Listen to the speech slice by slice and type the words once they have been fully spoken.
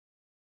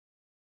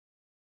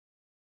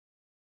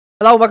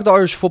Hello, welcome to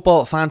Irish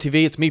Football Fan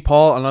TV. It's me,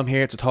 Paul, and I'm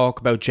here to talk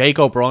about Jake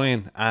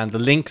O'Brien and the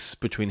links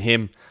between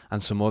him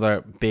and some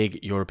other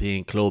big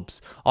European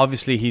clubs.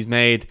 Obviously, he's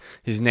made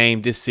his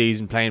name this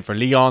season playing for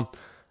Lyon.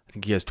 I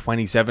think he has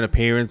 27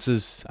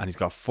 appearances and he's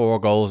got 4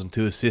 goals and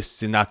 2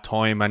 assists in that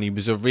time. And he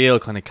was a real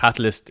kind of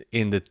catalyst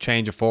in the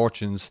change of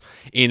fortunes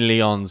in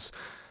Lyon's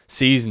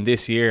season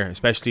this year,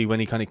 especially when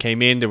he kind of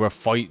came in. They were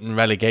fighting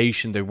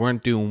relegation, they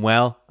weren't doing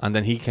well, and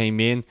then he came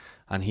in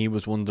and he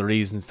was one of the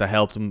reasons that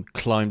helped them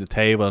climb the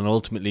table and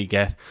ultimately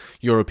get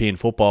European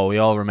football. We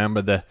all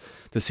remember the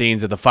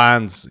scenes of the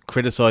fans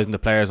criticising the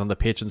players on the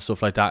pitch and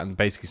stuff like that, and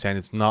basically saying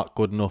it's not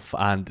good enough.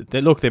 And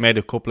they made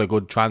a couple of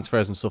good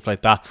transfers and stuff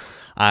like that,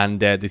 and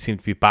they seem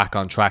to be back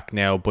on track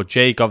now. But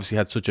Jake obviously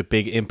had such a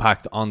big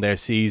impact on their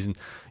season,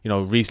 you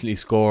know, recently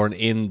scoring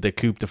in the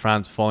Coupe de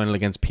France final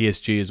against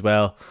PSG as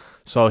well.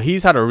 So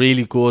he's had a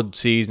really good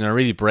season, a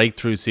really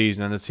breakthrough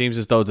season, and it seems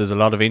as though there's a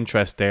lot of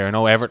interest there. I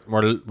know Everton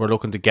were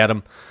looking to get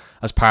him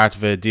as part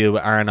of a deal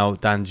with Arnaud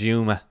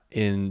Danjuma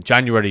in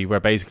January, where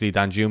basically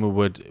Danjuma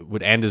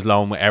would end his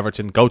loan with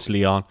Everton, go to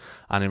Lyon,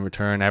 and in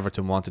return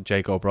Everton wanted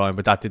Jake O'Brien,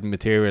 but that didn't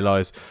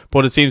materialise.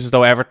 But it seems as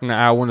though Everton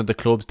are one of the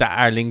clubs that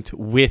are linked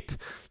with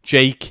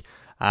Jake.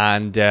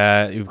 And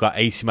you've got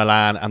AC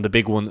Milan and the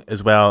big one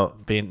as well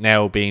being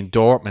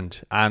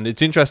Dortmund. And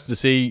it's interesting to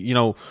see, you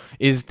know,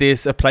 is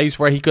this a place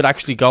where he could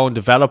actually go and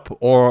develop?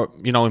 Or,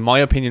 you know, in my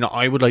opinion,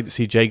 I would like to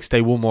see Jake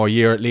stay one more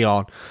year at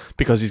Lyon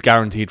because he's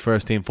guaranteed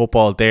first team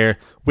football there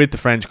with the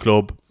French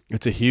club.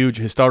 It's a huge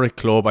historic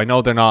club. I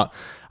know they're not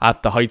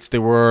at the heights they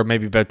were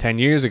maybe about 10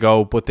 years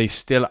ago, but they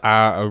still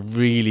are a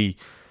really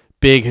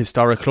big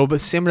historic club.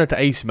 But similar to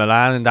AC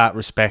Milan in that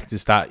respect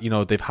is that, you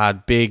know, they've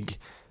had big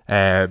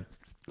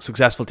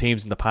successful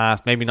teams in the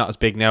past, maybe not as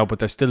big now, but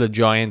they're still a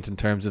giant in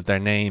terms of their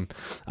name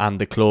and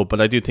the club.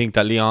 But I do think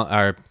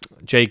that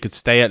Jake could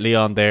stay at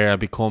Lyon there and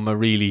become a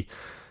really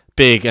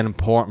big and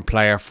important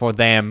player for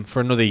them for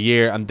another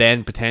year, and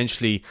then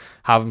potentially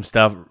have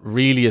himself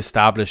really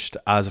established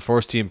as a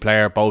first team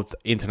player both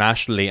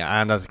internationally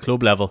and at a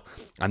club level,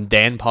 and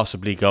then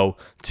possibly go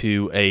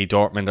to a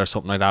Dortmund or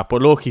something like that.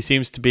 But look, he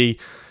seems to be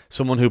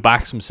someone who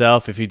backs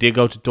himself. If he did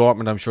go to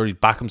Dortmund, I'm sure he'd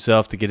back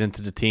himself to get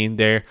into the team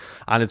there.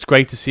 And it's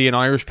great to see an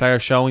Irish player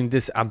showing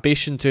this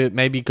ambition to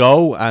maybe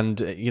go and,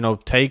 you know,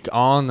 take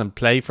on and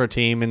play for a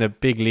team in a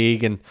big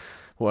league and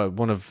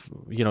one of,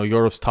 you know,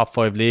 Europe's top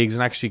 5 leagues,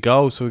 and actually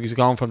go. So he's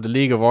gone from the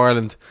League of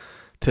Ireland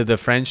to the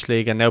French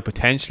league, and now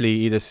potentially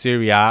either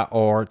Serie A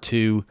or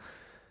to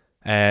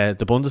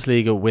the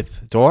Bundesliga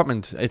with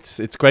Dortmund.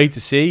 It's great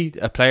to see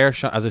a player,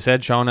 as I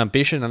said, showing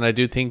ambition. And I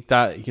do think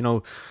that, you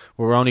know,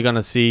 we're only going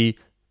to see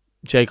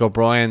Jake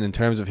O'Brien in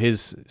terms of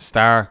his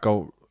star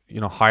go, you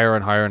know, higher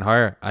and higher and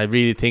higher. I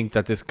really think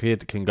that this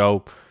kid can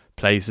go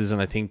places, and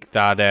I think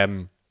that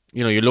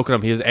you know, you look at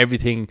him, he has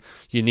everything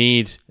you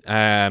need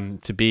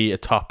to be a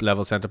top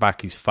level centre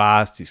back. He's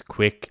fast, he's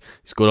quick,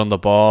 he's good on the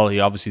ball.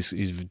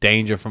 He's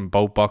danger from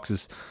both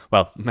boxes.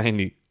 Well,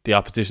 mainly the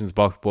opposition's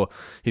box, but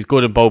he's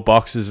good in both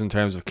boxes in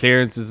terms of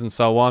clearances and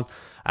so on.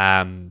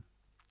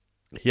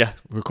 Yeah,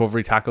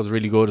 recovery tackles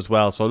really good as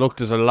well. So look,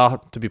 there's a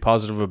lot to be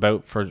positive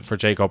about for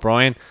Jake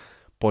O'Brien.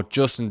 But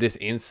just in this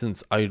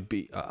instance, I'd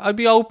be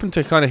open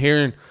to kind of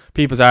hearing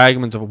people's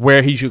arguments of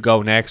where he should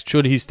go next.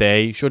 Should he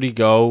stay? Should he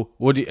go?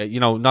 Would he, you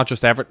know, not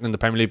just Everton in the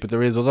Premier League, but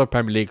there is other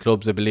Premier League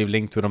clubs, I believe,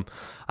 linked with him.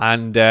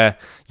 And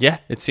yeah,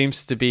 it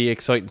seems to be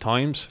exciting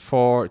times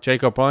for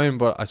Jake O'Brien.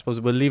 But I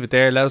suppose we'll leave it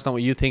there. Let us know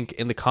what you think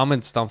in the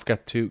comments. Don't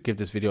forget to give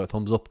this video a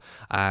thumbs up,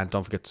 and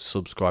don't forget to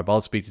subscribe. I'll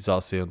speak to you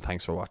all soon.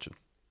 Thanks for watching.